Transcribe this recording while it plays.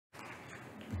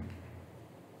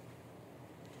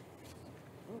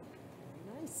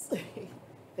please.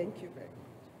 Thank you very much.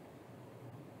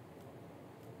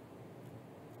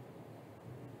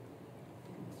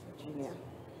 Virginia.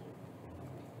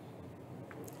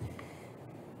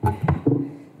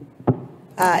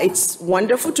 It's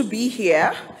wonderful to be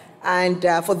here. And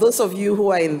for those of you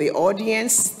who are in the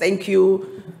audience, thank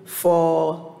you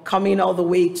for coming all the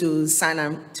way to San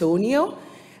Antonio.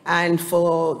 And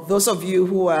for those of you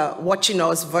who are watching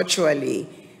us virtually,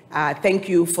 thank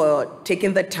you for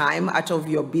taking the time out of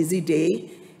your busy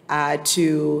day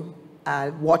to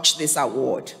watch this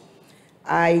award.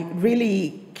 I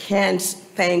really can't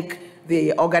thank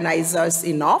the organizers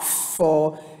enough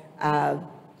for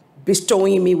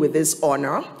bestowing me with this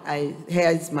honor.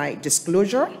 Here's my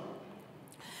disclosure.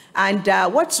 And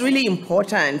what's really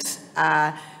important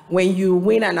when you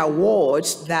win an award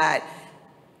that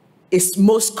is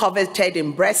most coveted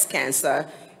in breast cancer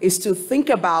is to think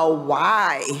about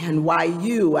why, and why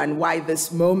you, and why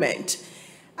this moment.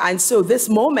 And so this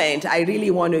moment, I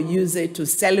really want to use it to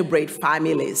celebrate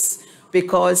families,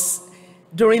 because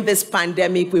during this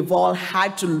pandemic, we've all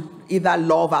had to either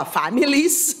love our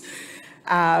families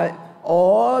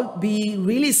or be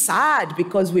really sad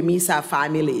because we miss our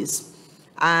families.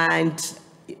 And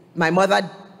my mother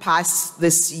passed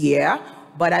this year,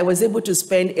 but I was able to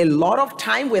spend a lot of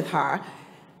time with her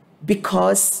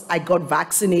because I got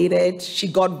vaccinated. She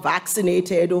got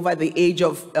vaccinated over the age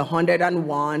of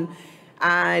 101,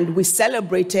 and we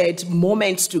celebrated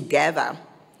moments together.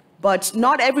 But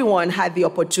not everyone had the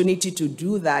opportunity to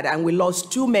do that, and we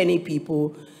lost too many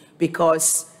people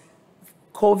because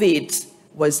COVID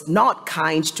was not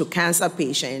kind to cancer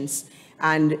patients,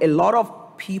 and a lot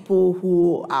of people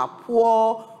who are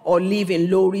poor or live in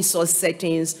low-resource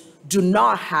settings do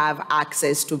not have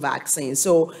access to vaccines.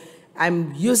 So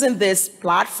I'm using this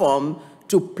platform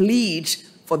to plead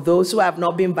for those who have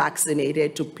not been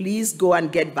vaccinated to please go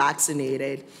and get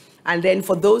vaccinated. And then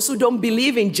for those who don't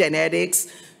believe in genetics,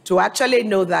 to actually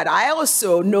know that I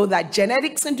also know that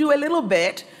genetics can do a little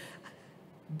bit,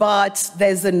 but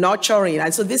there's the nurturing.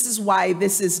 And so this is why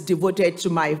this is devoted to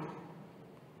my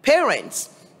parents,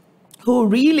 who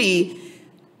really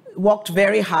worked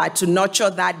very hard to nurture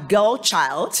that girl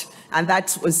child, and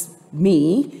that was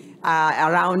me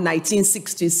around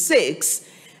 1966,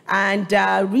 and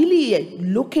really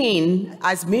looking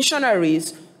as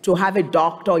missionaries to have a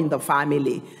doctor in the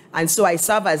family. And so I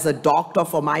serve as a doctor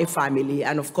for my family,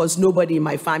 and of course nobody in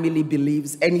my family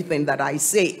believes anything that I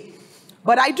say.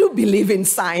 But I do believe in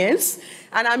science,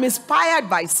 and I'm inspired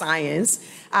by science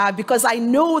because I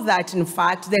know that, in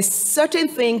fact, there's certain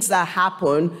things that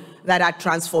happen that are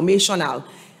transformational.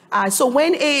 So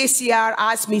when FAACR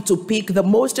asked me to pick the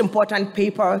most important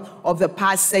paper of the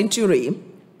past century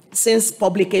since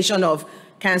publication of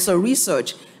cancer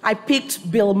research, I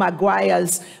picked Bill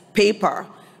McGuire's paper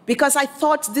because I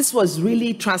thought this was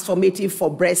really transformative for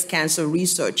breast cancer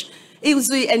research. It was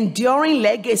the enduring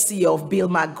legacy of Bill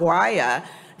McGuire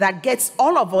that gets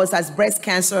all of us as breast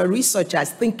cancer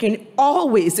researchers thinking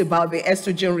always about the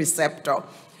estrogen receptor.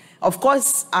 Of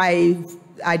course, I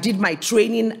did my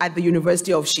training at the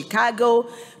University of Chicago.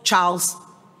 Charles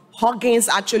Huggins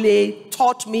actually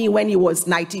taught me when he was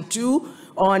 92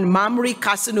 on mammary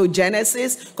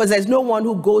carcinogenesis, because there's no one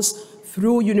who goes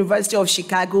through University of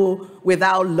Chicago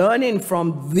without learning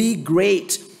from the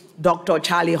great Dr.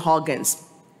 Charlie Huggins.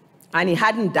 And he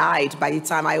hadn't died by the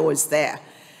time I was there.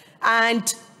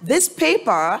 And this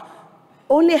paper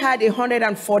only had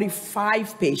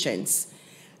 145 patients.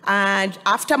 And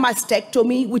after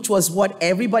mastectomy, which was what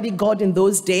everybody got in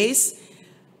those days,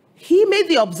 he made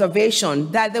the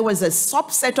observation that there was a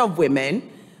subset of women,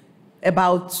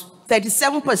 about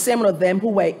 37% of them, who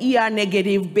were ER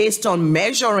negative based on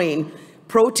measuring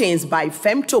proteins by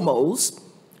femtomoles,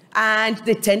 and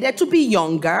they tended to be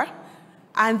younger,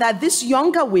 and that these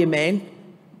younger women,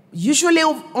 usually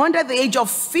under the age of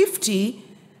 50,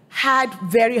 had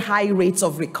very high rates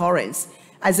of recurrence.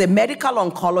 As a medical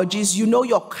oncologist, you know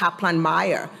your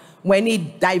Kaplan-Meier. When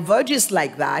it diverges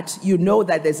like that, you know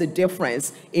that there's a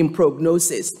difference in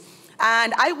prognosis.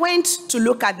 And I went to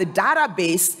look at the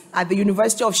database at the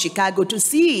University of Chicago to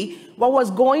see what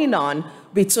was going on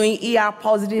between ER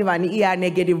positive and ER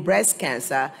negative breast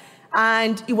cancer.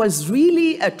 And it was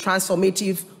really a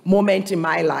transformative moment in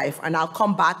my life, and I'll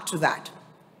come back to that.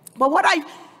 But what I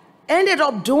ended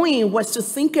up doing was to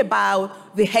think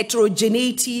about the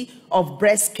heterogeneity of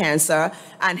breast cancer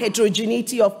and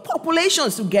heterogeneity of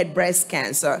populations who get breast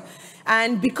cancer.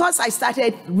 And because I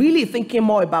started really thinking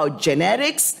more about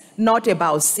genetics, not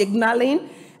about signaling,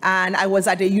 And I was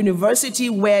at a university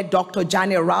where Dr.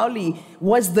 Janet Rowley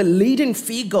was the leading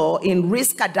figure in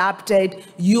risk-adapted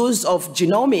use of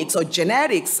genomics or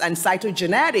genetics and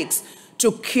cytogenetics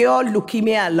to cure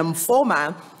leukemia and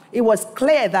lymphoma. It was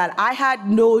clear that I had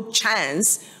no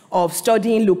chance of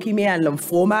studying leukemia and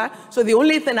lymphoma. So the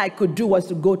only thing I could do was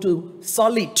to go to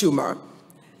solid tumor.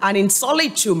 And in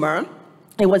solid tumor,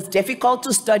 it was difficult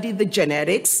to study the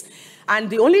genetics. And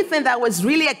the only thing that was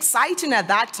really exciting at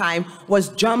that time was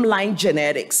germline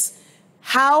genetics.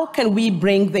 How can we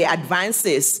bring the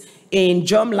advances in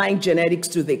germline genetics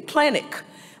to the clinic?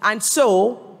 And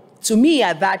so, to me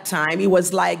at that time, it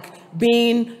was like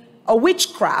being a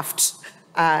witchcraft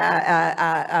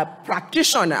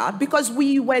practitioner, because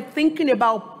we were thinking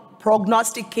about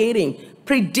prognosticating,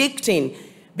 predicting,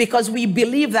 because we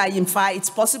believe that, in fact, it's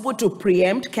possible to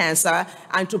preempt cancer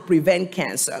and to prevent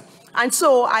cancer. And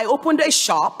so I opened a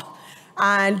shop,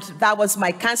 and that was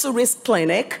my cancer risk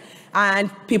clinic,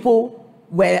 and people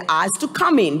were asked to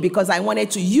come in because I wanted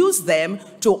to use them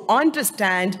to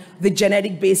understand the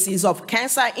genetic basis of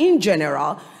cancer in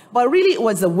general. But really, it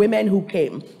was the women who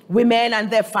came, women and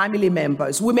their family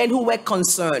members, women who were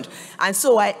concerned. And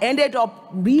so I ended up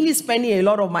really spending a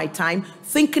lot of my time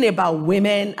thinking about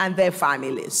women and their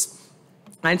families.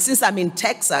 And since I'm in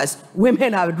Texas,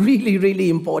 women are really, really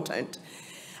important.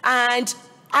 And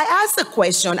I asked the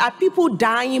question, are people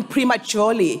dying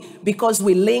prematurely because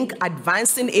we link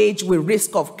advancing age with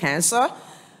risk of cancer,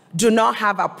 do not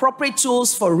have appropriate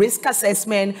tools for risk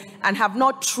assessment, and have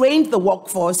not trained the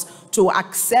workforce to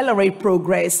accelerate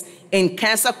progress in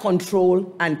cancer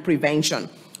control and prevention?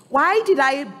 Why did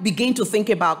I begin to think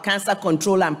about cancer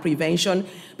control and prevention?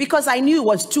 Because I knew it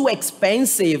was too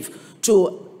expensive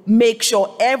to make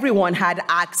sure everyone had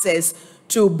access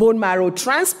to bone marrow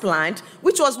transplant,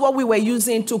 which was what we were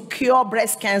using to cure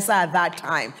breast cancer at that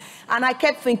time. And I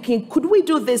kept thinking, could we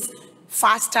do this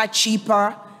faster,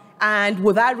 cheaper, and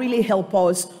would that really help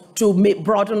us to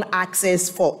broaden access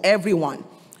for everyone?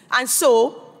 And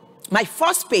so my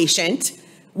first patient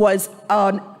was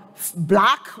a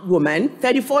Black woman,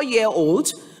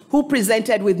 34-year-old, who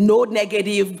presented with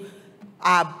node-negative,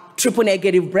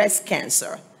 triple-negative breast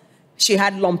cancer. She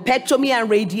had lumpectomy and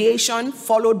radiation,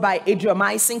 followed by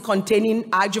adriamycin-containing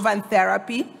adjuvant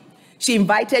therapy. She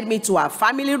invited me to our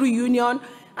family reunion,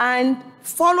 and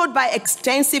followed by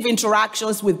extensive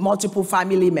interactions with multiple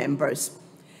family members.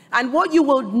 And what you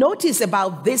will notice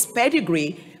about this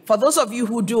pedigree, for those of you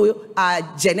who do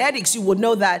genetics, you would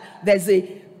know that there's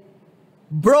a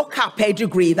broker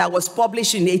pedigree that was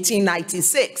published in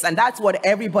 1896, and that's what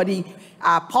everybody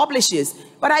publishes.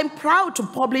 But I'm proud to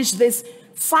publish this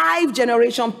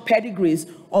 5-generation pedigrees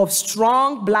of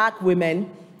strong Black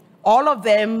women, all of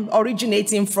them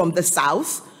originating from the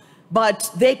South,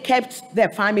 but they kept their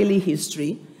family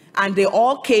history, and they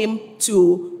all came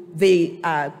to the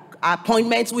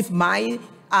appointments with my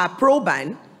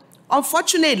proband.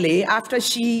 Unfortunately, after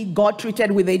she got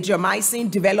treated with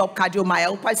adriamycin, developed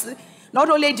cardiomyopathy. Not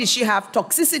only did she have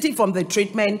toxicity from the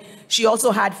treatment, she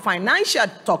also had financial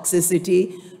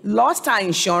toxicity, lost her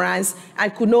insurance,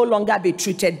 and could no longer be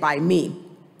treated by me.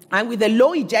 And with a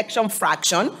low ejection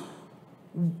fraction,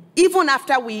 even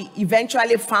after we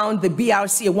eventually found the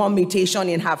BRCA1 mutation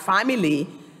in her family,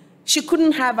 she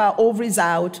couldn't have her ovaries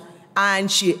out, and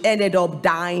she ended up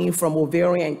dying from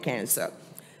ovarian cancer.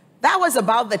 That was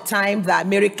about the time that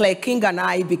Mary Claire King and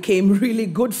I became really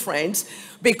good friends,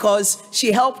 because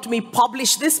she helped me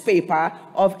publish this paper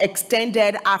of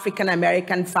extended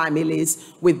African-American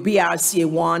families with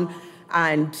BRCA1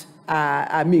 and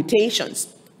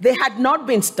mutations. They had not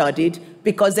been studied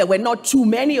because there were not too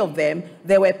many of them.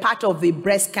 They were part of the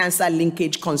Breast Cancer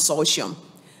Linkage Consortium.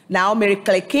 Now, Mary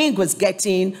Claire King was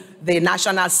getting the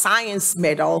National Science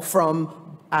Medal from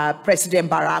President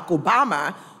Barack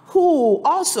Obama, who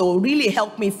also really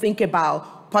helped me think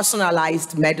about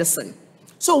personalized medicine.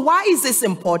 So why is this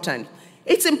important?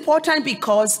 It's important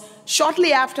because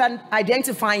shortly after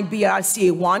identifying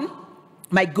BRCA1,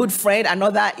 my good friend,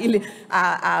 another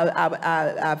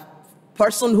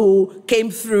person who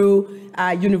came through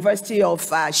University of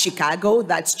Chicago,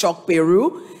 that's Chuck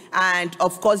Peru, and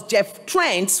of course Jeff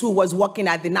Trent, who was working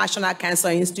at the National Cancer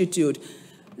Institute,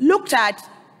 looked at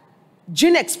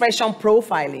gene expression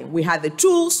profiling. We had the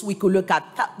tools, we could look at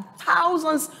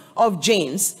thousands of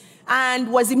genes,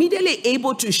 and was immediately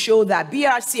able to show that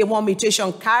BRCA1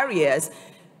 mutation carriers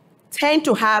tend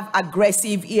to have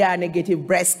aggressive ER-negative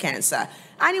breast cancer.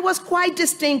 And it was quite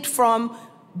distinct from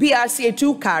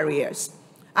BRCA2 carriers.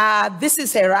 This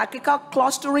is hierarchical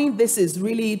clustering. This is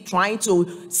really trying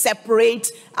to separate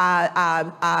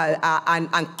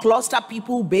and cluster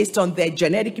people based on their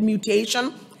genetic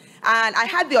mutation. And I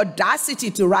had the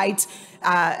audacity to write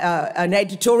an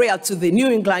editorial to the New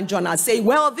England Journal saying,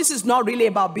 well, this is not really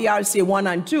about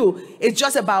BRCA1 and 2. It's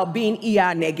just about being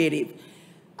ER negative.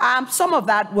 Some of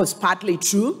that was partly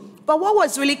true. But what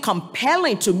was really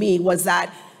compelling to me was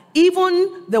that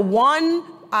even the one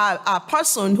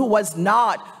person who was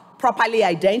not properly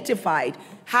identified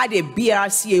had a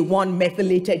BRCA1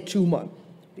 methylated tumor.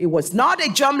 It was not a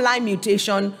germline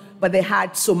mutation, but they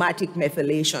had somatic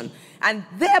methylation. And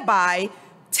thereby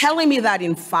telling me that,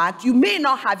 in fact, you may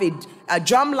not have a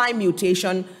germline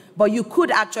mutation, but you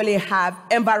could actually have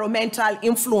environmental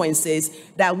influences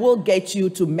that will get you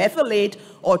to methylate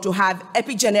or to have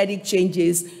epigenetic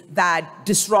changes that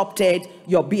disrupted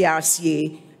your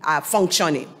BRCA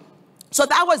functioning. So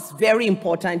that was very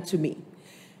important to me.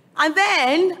 And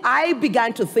then I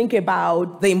began to think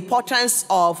about the importance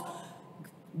of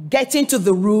getting to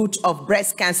the root of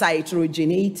breast cancer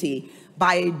heterogeneity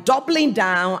by doubling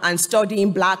down and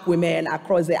studying Black women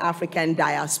across the African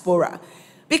diaspora.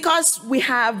 Because we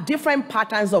have different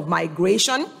patterns of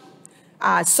migration.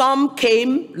 Some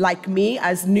came, like me,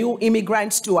 as new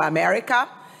immigrants to America.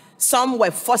 Some were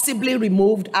forcibly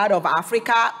removed out of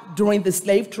Africa during the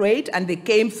slave trade, and they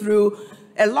came through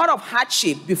a lot of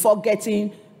hardship before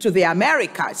getting to the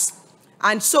Americas.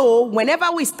 And so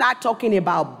whenever we start talking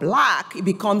about Black, it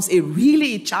becomes a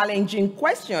really challenging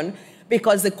question,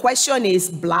 because the question is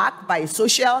Black by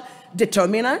social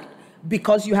determinant,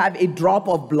 because you have a drop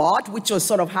of blood, which was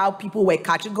sort of how people were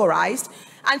categorized.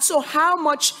 And so how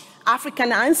much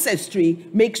African ancestry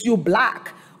makes you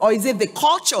Black? Or is it the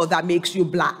culture that makes you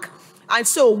Black? And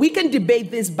so we can debate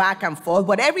this back and forth,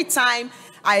 but every time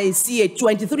I see a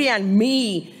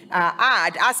 23andMe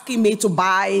ad asking me to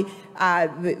buy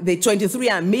the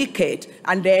 23andMe kit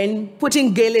and then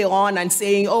putting Gele on and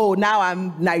saying, oh, now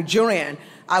I'm Nigerian,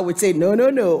 I would say, no, no,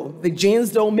 no. The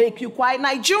genes don't make you quite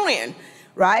Nigerian,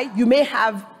 right? You may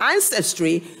have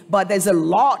ancestry, but there's a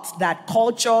lot that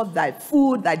culture, that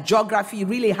food, that geography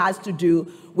really has to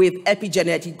do with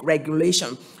epigenetic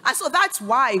regulation. And so that's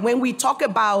why when we talk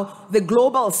about the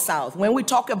global South, when we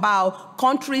talk about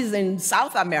countries in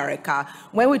South America,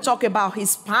 when we talk about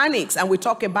Hispanics, and we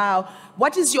talk about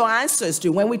what is your ancestry,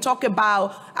 when we talk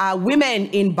about women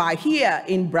in Bahia,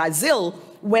 in Brazil,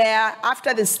 where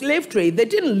after the slave trade, they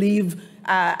didn't leave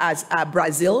as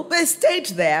Brazil, they stayed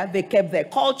there, they kept their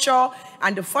culture.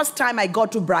 And the first time I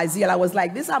got to Brazil, I was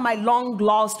like, these are my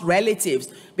long-lost relatives,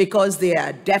 because they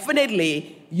are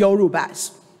definitely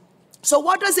Yorubas. So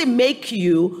what does it make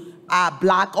you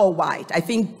Black or white? I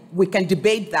think we can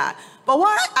debate that. But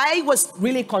what I was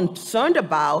really concerned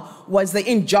about was the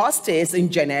injustice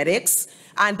in genetics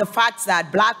and the fact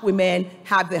that Black women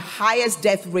have the highest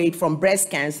death rate from breast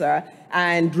cancer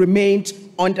and remained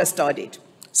understudied.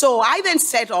 So I then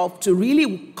set off to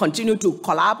really continue to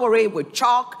collaborate with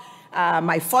CHOC.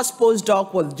 My first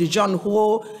postdoc was Dijon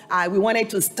Ho. We wanted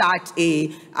to start a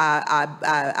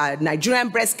Nigerian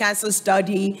breast cancer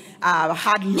study.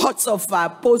 Had lots of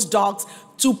postdocs,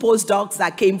 2 postdocs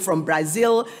that came from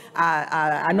Brazil,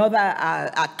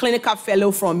 another clinical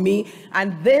fellow from me.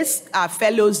 And these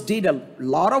fellows did a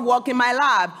lot of work in my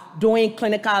lab, doing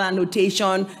clinical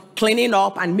annotation, cleaning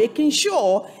up, and making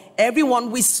sure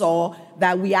everyone we saw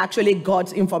that we actually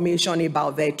got information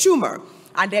about their tumor.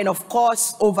 And then, of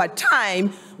course, over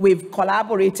time, we've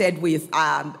collaborated with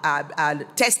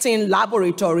testing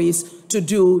laboratories to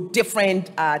do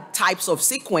different types of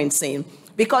sequencing,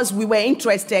 because we were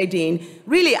interested in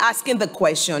really asking the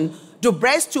question, do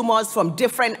breast tumors from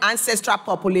different ancestral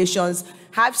populations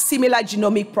have similar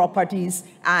genomic properties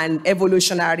and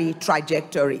evolutionary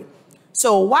trajectory?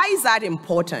 So why is that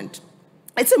important?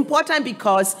 It's important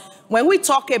because when we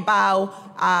talk about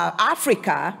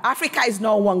Africa, Africa is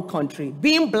not one country.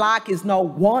 Being Black is not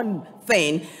one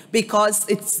thing because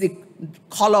it's the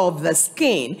color of the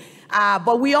skin.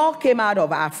 But we all came out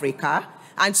of Africa.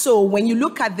 And so when you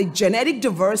look at the genetic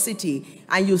diversity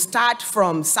and you start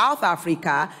from South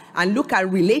Africa and look at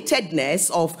relatedness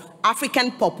of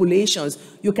African populations,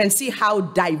 you can see how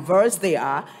diverse they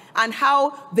are and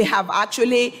how they have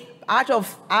actually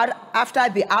after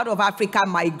the out of Africa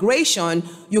migration,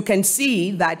 you can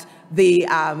see that the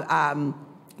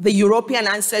European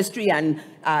ancestry and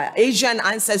Asian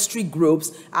ancestry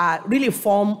groups really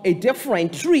form a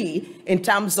different tree in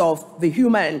terms of the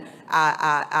human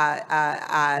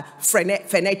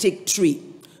phenetic tree.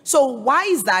 So why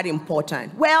is that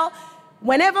important? Well,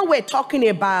 whenever we're talking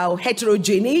about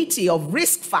heterogeneity of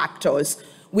risk factors,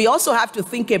 we also have to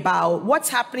think about what's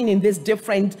happening in these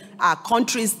different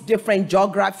countries, different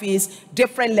geographies,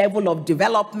 different level of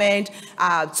development.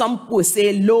 Some will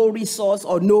say low resource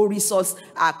or no resource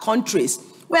countries.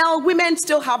 Well, women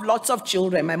still have lots of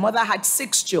children. My mother had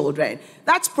 6 children.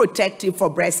 That's protective for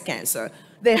breast cancer.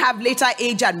 They have later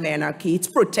age and menarche. It's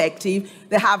protective.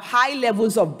 They have high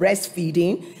levels of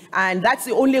breastfeeding, and that's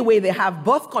the only way they have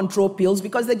birth control pills,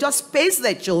 because they just space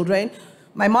their children.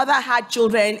 My mother had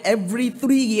children every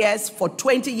 3 years for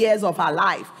 20 years of her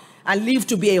life and lived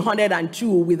to be 102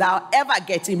 without ever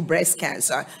getting breast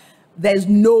cancer. There's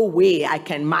no way I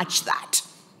can match that,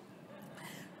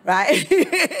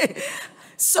 right?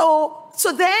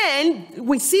 So then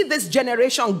we see this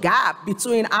generation gap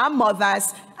between our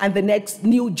mothers and the next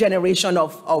new generation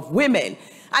of women.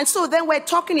 And so then we're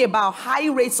talking about high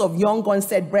rates of young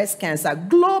onset breast cancer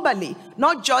globally,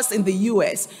 not just in the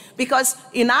US, because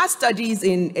in our studies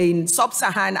in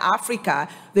sub-Saharan Africa,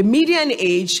 the median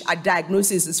age at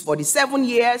diagnosis is 47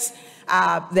 years.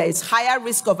 There is higher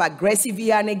risk of aggressive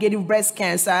ER-negative breast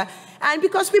cancer. And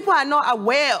because people are not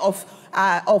aware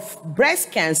of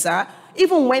breast cancer,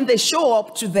 even when they show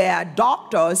up to their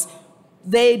doctors,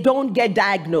 they don't get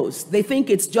diagnosed. They think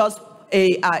it's just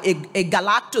a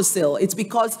galactosyle. It's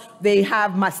because they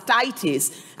have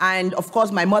mastitis. And of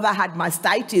course, my mother had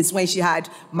mastitis when she had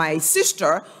my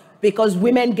sister, because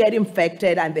women get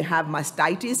infected and they have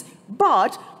mastitis.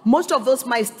 But most of those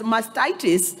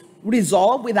mastitis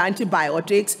resolve with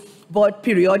antibiotics. But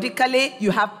periodically,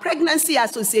 you have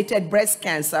pregnancy-associated breast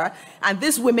cancer, and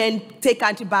these women take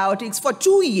antibiotics for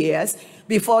 2 years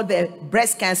before the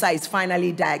breast cancer is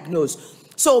finally diagnosed.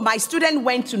 So my student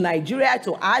went to Nigeria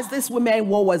to ask these women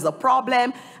what was the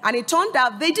problem, and it turned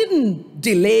out they didn't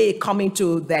delay coming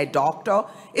to their doctor.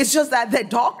 It's just that the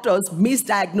doctors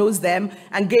misdiagnosed them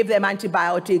and gave them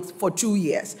antibiotics for 2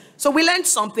 years. So we learned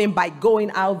something by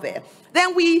going out there.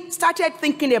 Then we started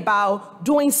thinking about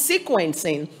doing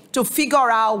sequencing to figure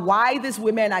out why these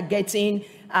women are getting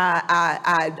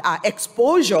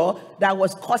exposure that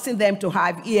was causing them to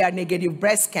have ER-negative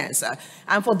breast cancer.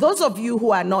 And for those of you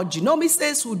who are not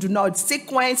genomicists, who do not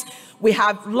sequence, we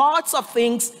have lots of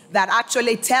things that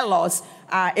actually tell us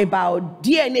about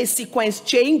DNA sequence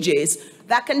changes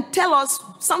that can tell us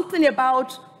something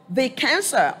about the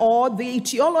cancer or the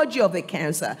etiology of the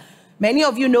cancer. Many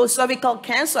of you know cervical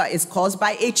cancer is caused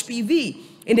by HPV.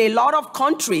 In a lot of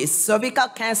countries, cervical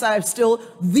cancer is still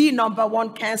the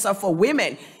 #1 cancer for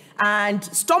women. And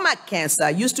stomach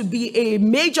cancer used to be a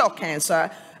major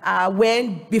cancer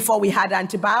before we had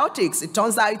antibiotics. It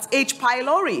turns out it's H.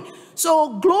 pylori.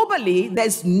 So globally,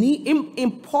 there's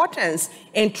importance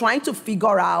in trying to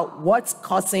figure out what's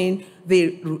causing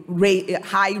the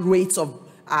high rates of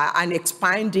and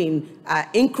expanding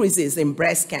increases in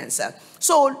breast cancer.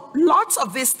 So lots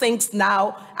of these things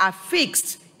now are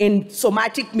fixed in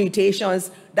somatic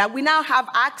mutations that we now have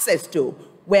access to.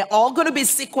 We're all going to be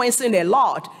sequencing a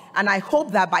lot, and I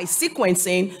hope that by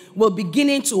sequencing, we're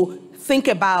beginning to think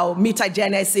about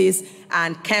mutagenesis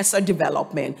and cancer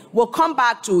development. We'll come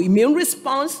back to immune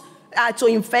response to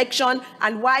infection,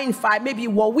 and why, in fact, maybe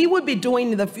what we will be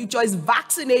doing in the future is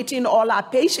vaccinating all our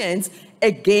patients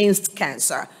against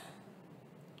cancer.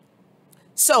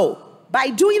 So by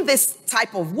doing this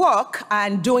type of work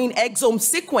and doing exome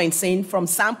sequencing from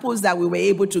samples that we were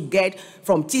able to get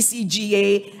from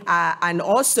TCGA and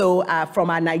also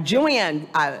from our Nigerian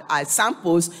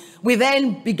samples, we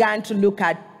then began to look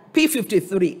at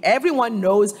P53. Everyone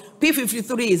knows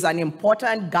P53 is an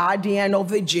important guardian of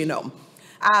the genome.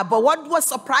 But what was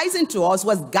surprising to us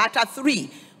was GATA3.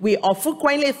 We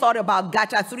frequently thought about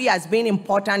GATA3 as being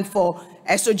important for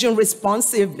estrogen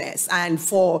responsiveness and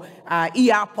for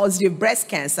ER-positive breast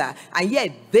cancer. And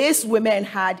yet, these women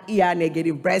had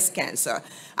ER-negative breast cancer.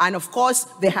 And of course,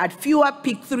 they had fewer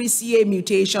PIK3CA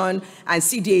mutation and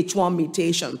CDH1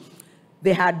 mutation.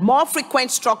 They had more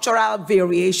frequent structural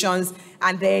variations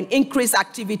and then increased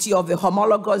activity of the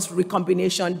homologous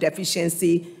recombination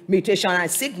deficiency mutation and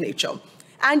signature.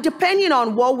 And depending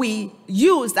on what we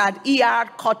used at ER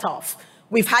cutoff,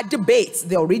 we've had debates.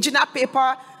 The original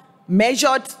paper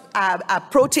measured a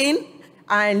protein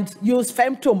and used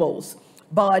femtomoles.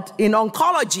 But in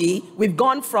oncology, we've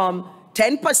gone from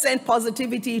 10%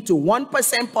 positivity to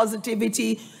 1%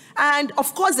 positivity. And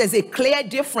of course, there's a clear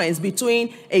difference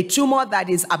between a tumor that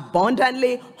is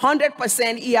abundantly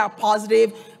 100% ER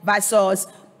positive versus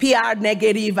PR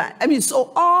negative. I mean,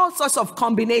 so all sorts of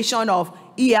combination of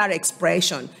ER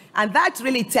expression. And that's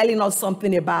really telling us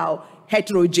something about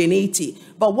heterogeneity.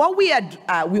 But what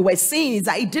we were seeing is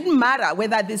that it didn't matter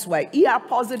whether these were ER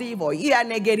positive or ER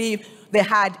negative, they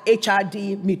had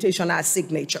HRD mutational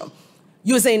signature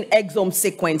using exome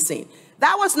sequencing.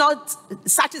 That was not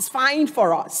satisfying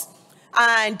for us.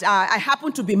 And I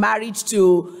happen to be married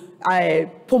to a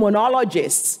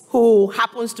pulmonologist who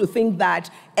happens to think that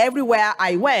everywhere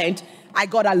I went, I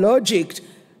got allergic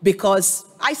because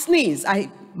I sneeze.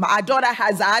 My daughter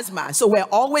has asthma, so we're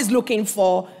always looking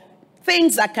for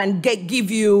things that can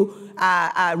give you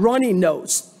a runny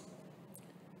nose.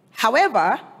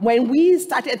 However, when we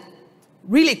started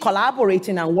really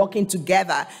collaborating and working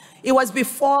together, it was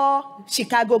before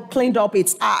Chicago cleaned up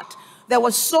its act. There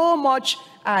was so much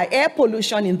air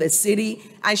pollution in the city,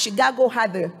 and Chicago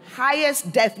had the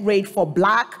highest death rate for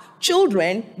Black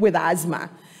children with asthma.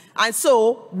 And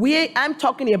so I'm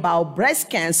talking about breast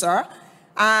cancer,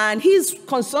 and he's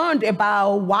concerned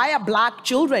about why are Black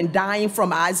children dying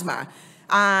from asthma,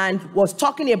 and was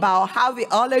talking about how the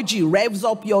allergy revs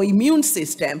up your immune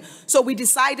system. So we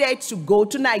decided to go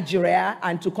to Nigeria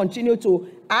and to continue to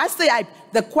ask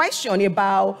the question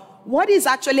about what is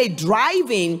actually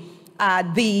driving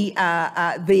the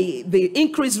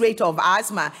increased rate of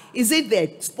asthma. Is it the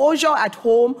exposure at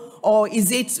home, or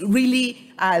is it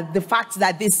really the fact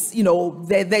that this,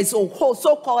 there's a whole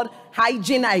so-called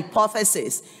hygiene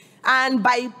hypothesis? And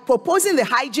by proposing the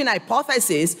hygiene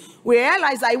hypothesis, we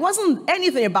realized that it wasn't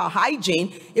anything about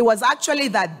hygiene. It was actually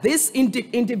that these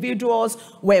individuals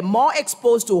were more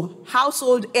exposed to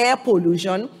household air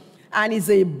pollution, and is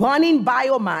a burning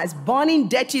biomass, burning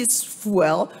dirty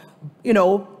fuel,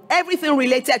 everything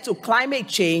related to climate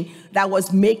change that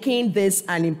was making this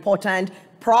an important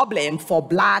problem for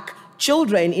Black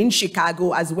children in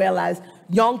Chicago, as well as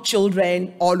young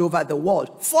children all over the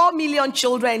world. 4 million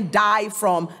children die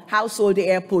from household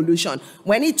air pollution.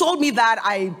 When he told me that,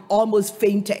 I almost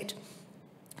fainted.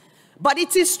 But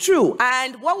it is true.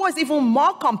 And what was even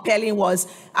more compelling was,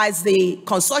 as the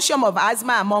Consortium of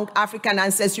Asthma Among African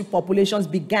Ancestry Populations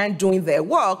began doing their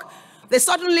work, they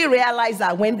suddenly realized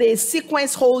that when they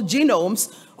sequenced whole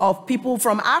genomes of people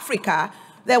from Africa,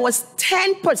 there was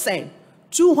 10%,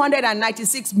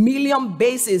 296 million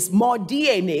bases more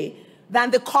DNA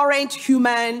than the current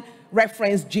human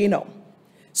reference genome.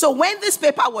 So when this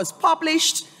paper was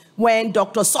published, when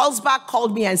Dr. Salzberg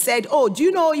called me and said, oh, do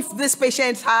you know if this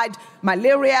patient had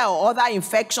malaria or other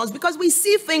infections? Because we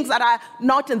see things that are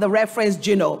not in the reference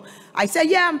genome. I said,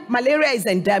 yeah, malaria is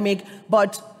endemic,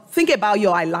 but think about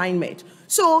your alignment.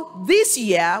 So this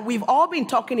year, we've all been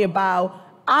talking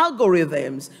about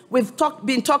algorithms. We've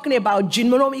been talking about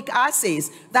genomic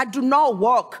assays that do not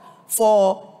work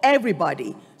for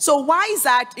everybody. So why is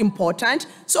that important?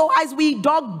 So as we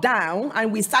dug down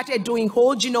and we started doing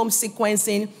whole genome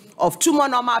sequencing of two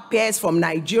monomer pairs from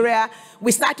Nigeria,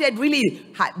 we started really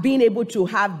being able to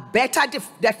have better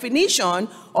definition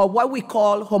of what we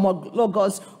call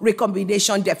homologous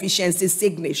recombination deficiency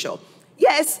signature.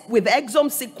 Yes, with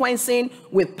exome sequencing,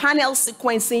 with panel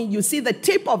sequencing, you see the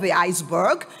tip of the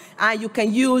iceberg, and you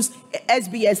can use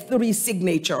SBS3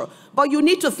 signature. But you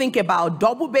need to think about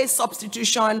double base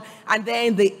substitution, and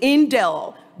then the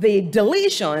indel, the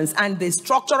deletions, and the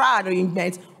structural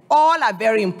arrangements. All are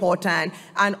very important,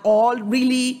 and all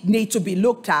really need to be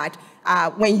looked at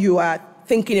when you are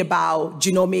thinking about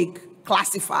genomic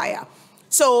classifier.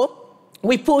 So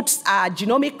we put a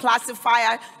genomic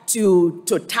classifier to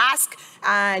task,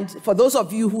 and for those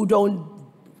of you who don't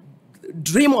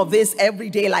dream of this every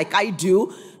day like I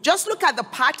do, just look at the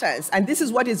patterns. And this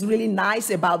is what is really nice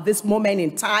about this moment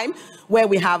in time, where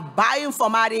we have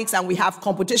bioinformatics and we have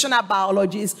computational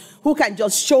biologists who can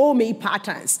just show me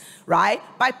patterns, right?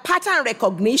 By pattern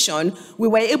recognition, we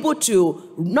were able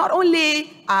to not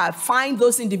only find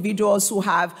those individuals who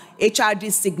have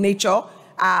HRD signature,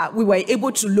 we were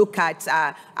able to look at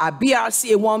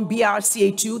BRCA1,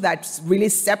 BRCA2 that's really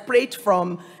separate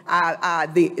from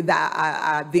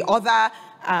the other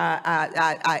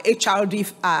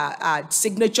HRD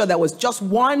signature. There was just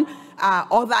one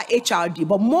other HRD,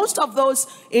 but most of those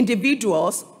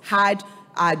individuals had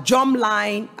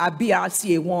germline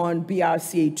BRCA1,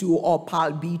 BRCA2, or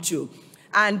PALB2.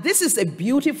 And this is a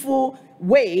beautiful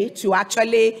way to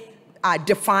actually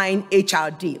define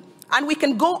HRD. And we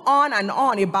can go on and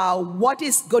on about what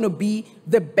is going to be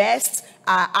the best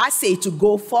assay to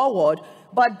go forward.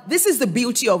 But this is the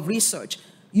beauty of research.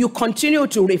 You continue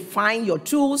to refine your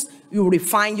tools, you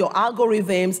refine your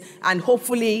algorithms, and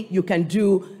hopefully you can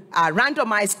do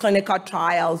randomized clinical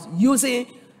trials using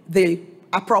the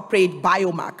appropriate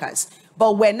biomarkers.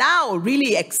 But we're now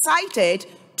really excited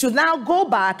to now go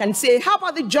back and say, how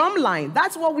about the germline?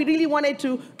 That's what we really wanted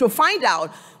to find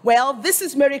out. Well, this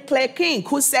is Mary Claire King,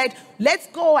 who said, let's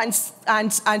go and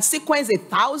sequence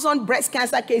 1,000 breast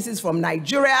cancer cases from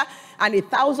Nigeria and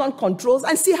 1,000 controls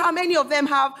and see how many of them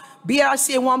have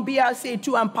BRCA1,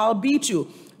 BRCA2, and PALB2.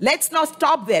 Let's not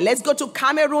stop there. Let's go to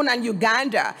Cameroon and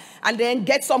Uganda, and then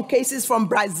get some cases from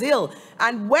Brazil.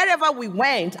 And wherever we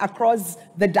went across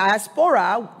the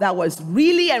diaspora that was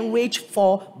really enriched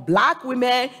for Black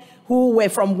women who were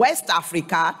from West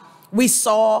Africa, we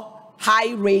saw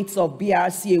high rates of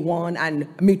BRCA1 and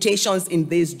mutations in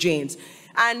these genes.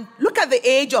 And look at the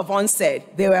age of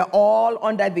onset. They were all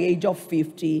under the age of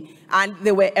 50, and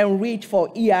they were enriched for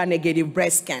ER-negative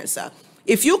breast cancer.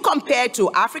 If you compare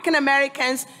to African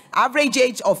Americans, average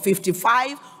age of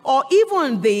 55, or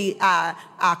even the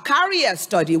carrier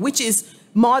study, which is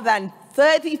more than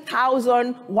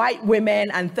 30,000 white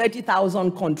women and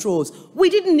 30,000 controls. We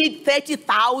didn't need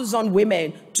 30,000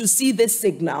 women to see this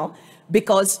signal,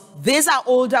 because these are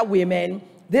older women.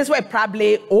 These were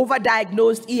probably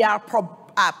overdiagnosed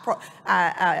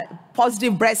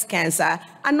positive breast cancer,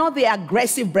 and not the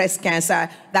aggressive breast cancer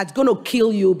that's going to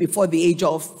kill you before the age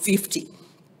of 50.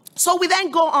 So we then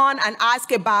go on and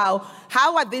ask about,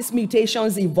 how are these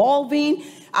mutations evolving?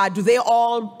 Do they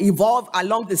all evolve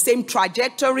along the same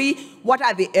trajectory? What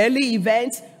are the early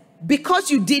events? Because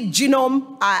you did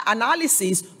genome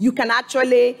analysis, you can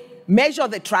actually measure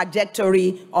the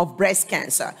trajectory of breast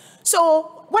cancer.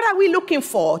 So what are we looking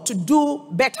for to do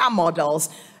better models?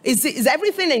 Is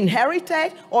everything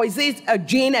inherited, or is it a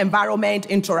gene-environment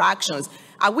interactions?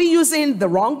 Are we using the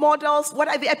wrong models? What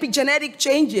are the epigenetic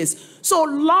changes? So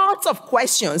lots of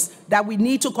questions that we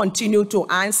need to continue to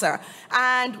answer.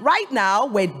 And right now,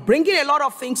 we're bringing a lot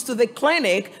of things to the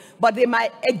clinic, but they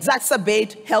might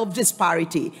exacerbate health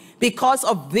disparity because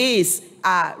of this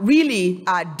really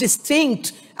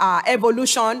distinct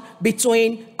evolution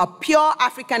between a pure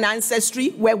African ancestry,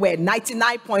 where we're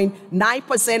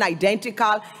 99.9%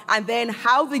 identical, and then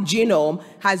how the genome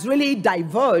has really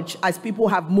diverged as people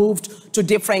have moved to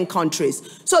different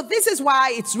countries. So this is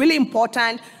why it's really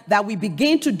important that we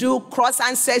begin to do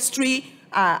cross-ancestry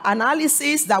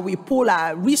analysis, that we pull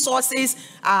our resources.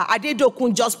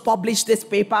 Adedokun just published this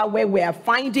paper where we are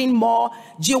finding more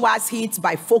GWAS hits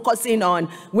by focusing on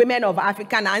women of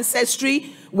African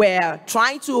ancestry. We're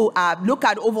trying to look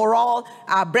at overall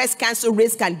breast cancer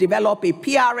risk and develop a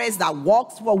PRS that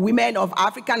works for women of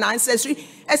African ancestry,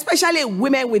 especially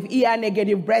women with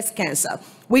ER-negative breast cancer.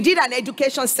 We did an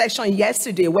education session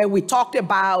yesterday where we talked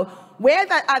about where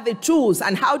are the tools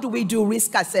and how do we do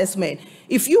risk assessment.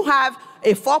 If you have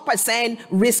a 4%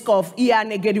 risk of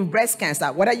ER-negative breast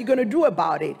cancer, what are you going to do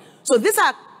about it? So these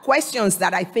are questions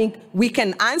that I think we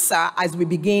can answer as we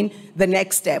begin the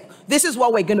next step. This is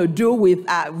what we're going to do with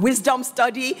wisdom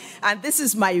study, and this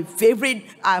is my favorite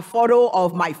photo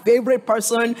of my favorite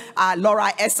person,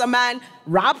 Laura Esserman,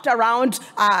 wrapped around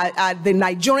the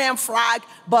Nigerian flag,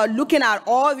 but looking at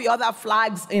all the other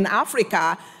flags in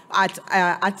Africa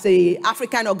at the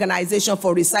African Organization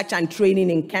for Research and Training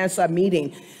in Cancer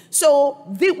meeting. So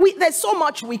there's so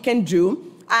much we can do.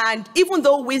 And even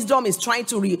though Wisdom is trying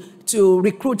to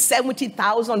recruit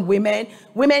 70,000 women,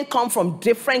 women come from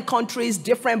different countries,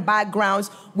 different backgrounds.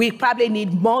 We probably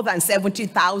need more than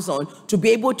 70,000 to be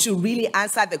able to really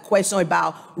answer the question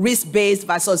about risk-based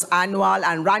versus annual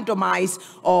and randomized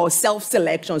or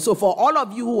self-selection. So for all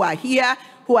of you who are here,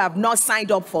 who have not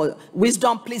signed up for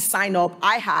Wisdom, please sign up.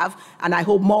 I have, and I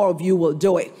hope more of you will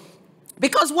do it.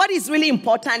 Because what is really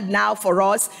important now for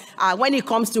us when it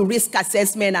comes to risk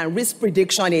assessment and risk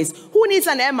prediction is, who needs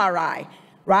an MRI,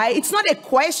 right? It's not a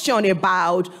question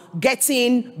about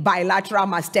getting bilateral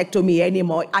mastectomy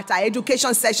anymore. At our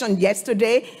education session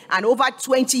yesterday, and over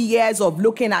 20 years of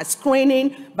looking at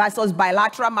screening versus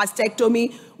bilateral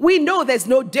mastectomy, we know there's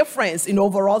no difference in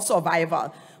overall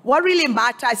survival. What really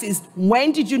matters is,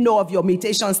 when did you know of your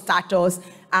mutation status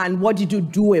and what did you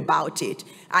do about it?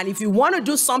 And if you want to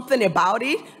do something about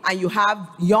it and you have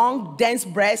young, dense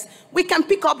breasts, we can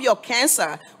pick up your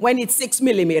cancer when it's 6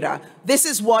 millimeter. This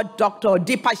is what Dr.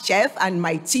 Deepa Sheth and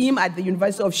my team at the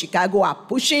University of Chicago are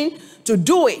pushing to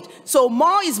do it. So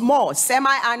more is more.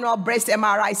 Semi-annual breast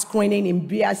MRI screening in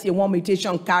BRCA1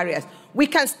 mutation carriers. We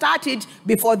can start it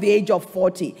before the age of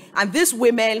 40. And these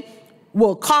women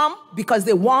will come because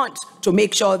they want to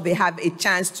make sure they have a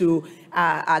chance to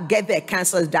get their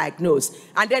cancers diagnosed.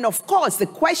 And then, of course, the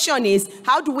question is,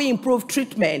 how do we improve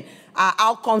treatment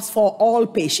outcomes for all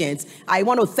patients? I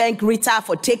want to thank Rita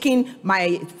for taking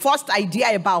my first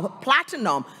idea about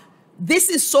platinum. This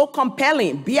is so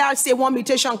compelling. BRCA1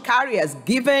 mutation carriers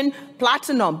given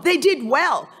platinum, they did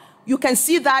well. You can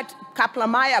see that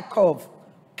Kaplan-Meier curve.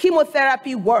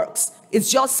 Chemotherapy works.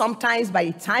 It's just sometimes by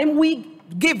the time we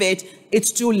give it,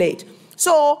 it's too late.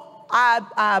 So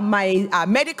my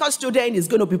medical student is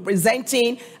going to be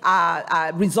presenting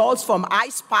results from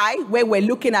I-SPY, where we're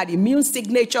looking at immune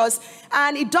signatures.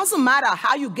 And it doesn't matter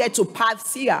how you get to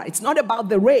FACR. It's not about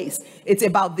the race. It's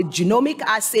about the genomic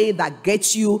assay that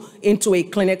gets you into a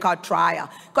clinical trial.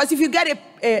 Because if you get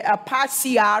a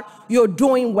FACR, you're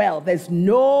doing well. There's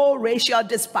no racial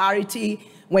disparity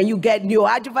when you get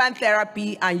neoadjuvant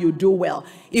therapy and you do well.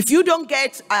 If you don't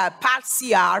get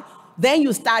FACR, then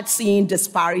you start seeing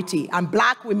disparity. And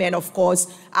Black women, of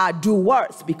course, do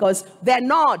worse because they're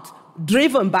not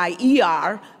driven by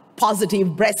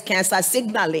ER-positive breast cancer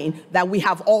signaling that we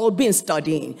have all been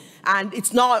studying. And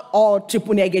it's not all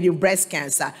triple-negative breast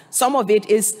cancer. Some of it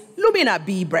is Lumina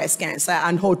B breast cancer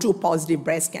and HER2-positive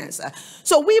breast cancer.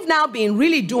 So we've now been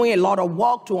really doing a lot of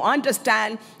work to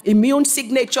understand immune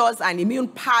signatures and immune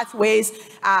pathways,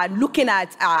 looking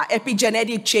at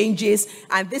epigenetic changes.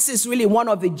 And this is really one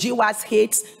of the GWAS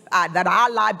hits that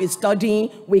our lab is studying.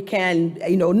 We can,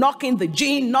 knock in the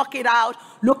gene, knock it out,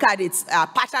 look at its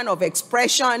pattern of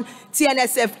expression.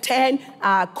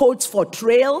 TNSF10 codes for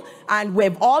trail, and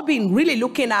we've all been really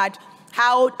looking at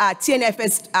how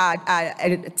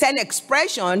TNFS10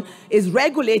 expression is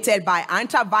regulated by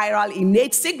antiviral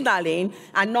innate signaling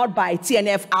and not by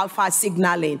TNF-alpha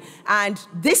signaling. And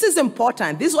this is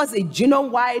important. This was a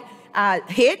genome-wide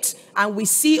hit, and we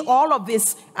see all of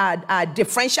this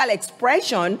differential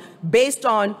expression based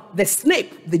on the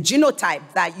SNP, the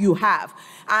genotype that you have.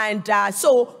 And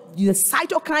so the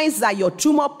cytokines that your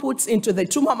tumor puts into the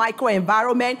tumor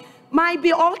microenvironment might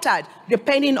be altered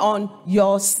depending on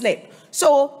your SNP.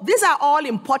 So these are all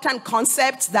important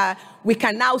concepts that we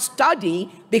can now study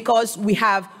because we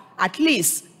have at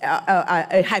least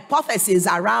a hypothesis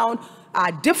around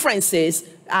differences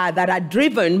that are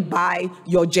driven by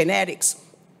your genetics.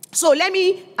 So let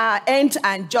me end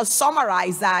and just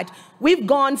summarize that we've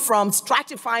gone from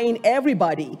stratifying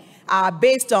everybody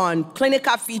based on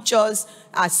clinical features,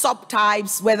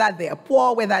 subtypes, whether they're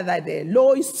poor, whether they're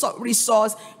low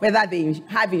resource, whether they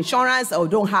have insurance or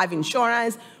don't have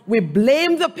insurance. We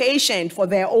blame the patient for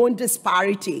their own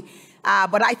disparity.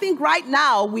 But I think right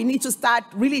now we need to start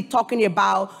really talking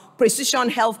about precision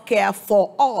healthcare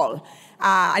for all.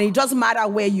 And it doesn't matter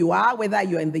where you are, whether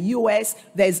you're in the US,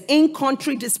 there's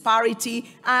in-country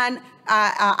disparity and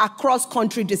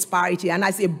across-country disparity. And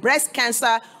as a breast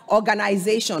cancer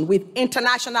organization with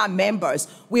international members,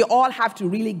 we all have to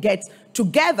really get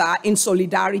together in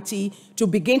solidarity to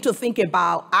begin to think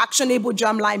about actionable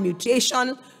germline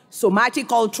mutation, somatic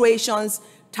alterations,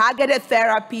 targeted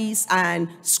therapies, and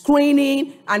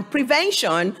screening and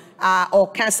prevention or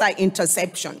cancer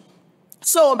interception.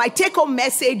 So my take-home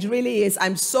message really is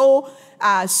I'm so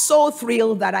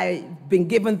thrilled that I've been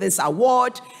given this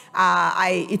award.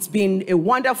 It's been a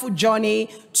wonderful journey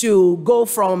to go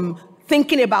from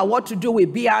thinking about what to do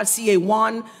with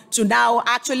BRCA1 to now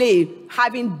actually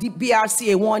having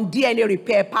BRCA1 DNA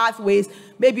repair pathways,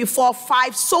 maybe 4,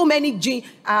 5, so many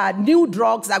new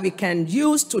drugs that we can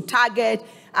use to target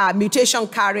mutation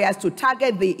carriers, to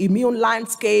target the immune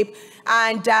landscape.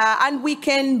 And we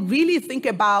can really think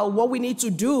about what we need to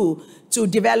do to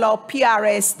develop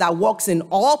PRS that works in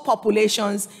all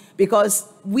populations, because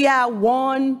we are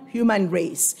one human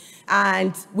race.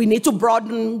 And we need to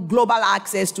broaden global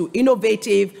access to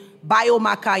innovative,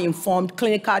 biomarker-informed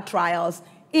clinical trials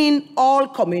in all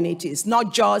communities,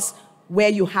 not just where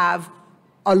you have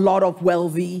a lot of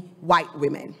wealthy white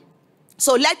women.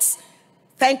 So let's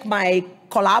thank my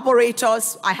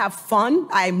collaborators. I have fun.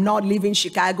 I'm not leaving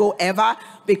Chicago ever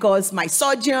because my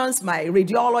surgeons, my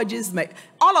radiologists,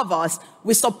 all of us,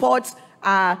 we support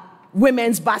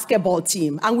women's basketball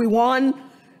team. And we won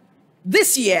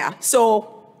this year. So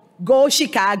go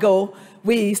Chicago.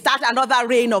 We start another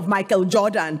reign of Michael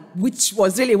Jordan, which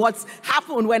was really what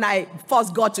happened when I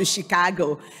first got to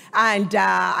Chicago. And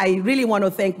I really want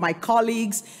to thank my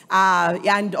colleagues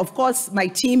and, of course, my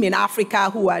team in Africa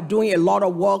who are doing a lot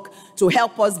of work to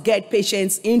help us get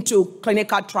patients into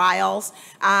clinical trials.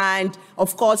 And,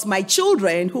 of course, my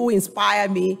children who inspire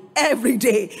me every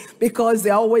day because they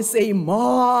always say,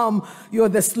 Mom, you're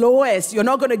the slowest. You're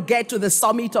not going to get to the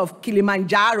summit of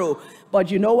Kilimanjaro. But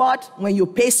you know what? When you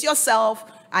pace yourself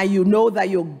and you know that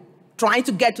you're trying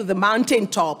to get to the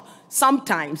mountaintop,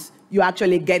 sometimes you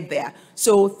actually get there.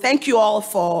 So thank you all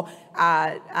for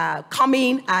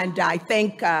coming, and I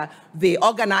thank the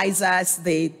organizers,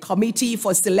 the committee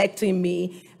for selecting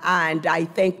me, and I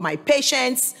thank my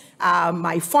patients,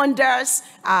 my funders,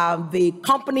 the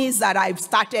companies that I've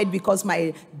started because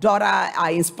my daughter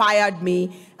inspired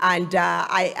me, and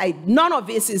none of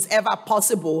this is ever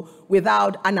possible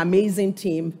without an amazing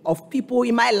team of people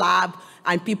in my lab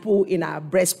and people in our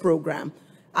breast program.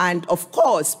 and of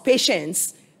course,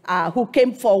 patients who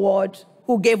came forward,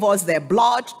 who gave us their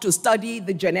blood to study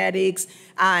the genetics,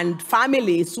 and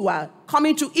families who are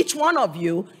coming to each one of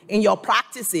you in your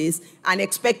practices and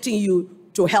expecting you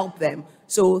to help them.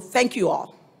 So thank you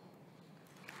all.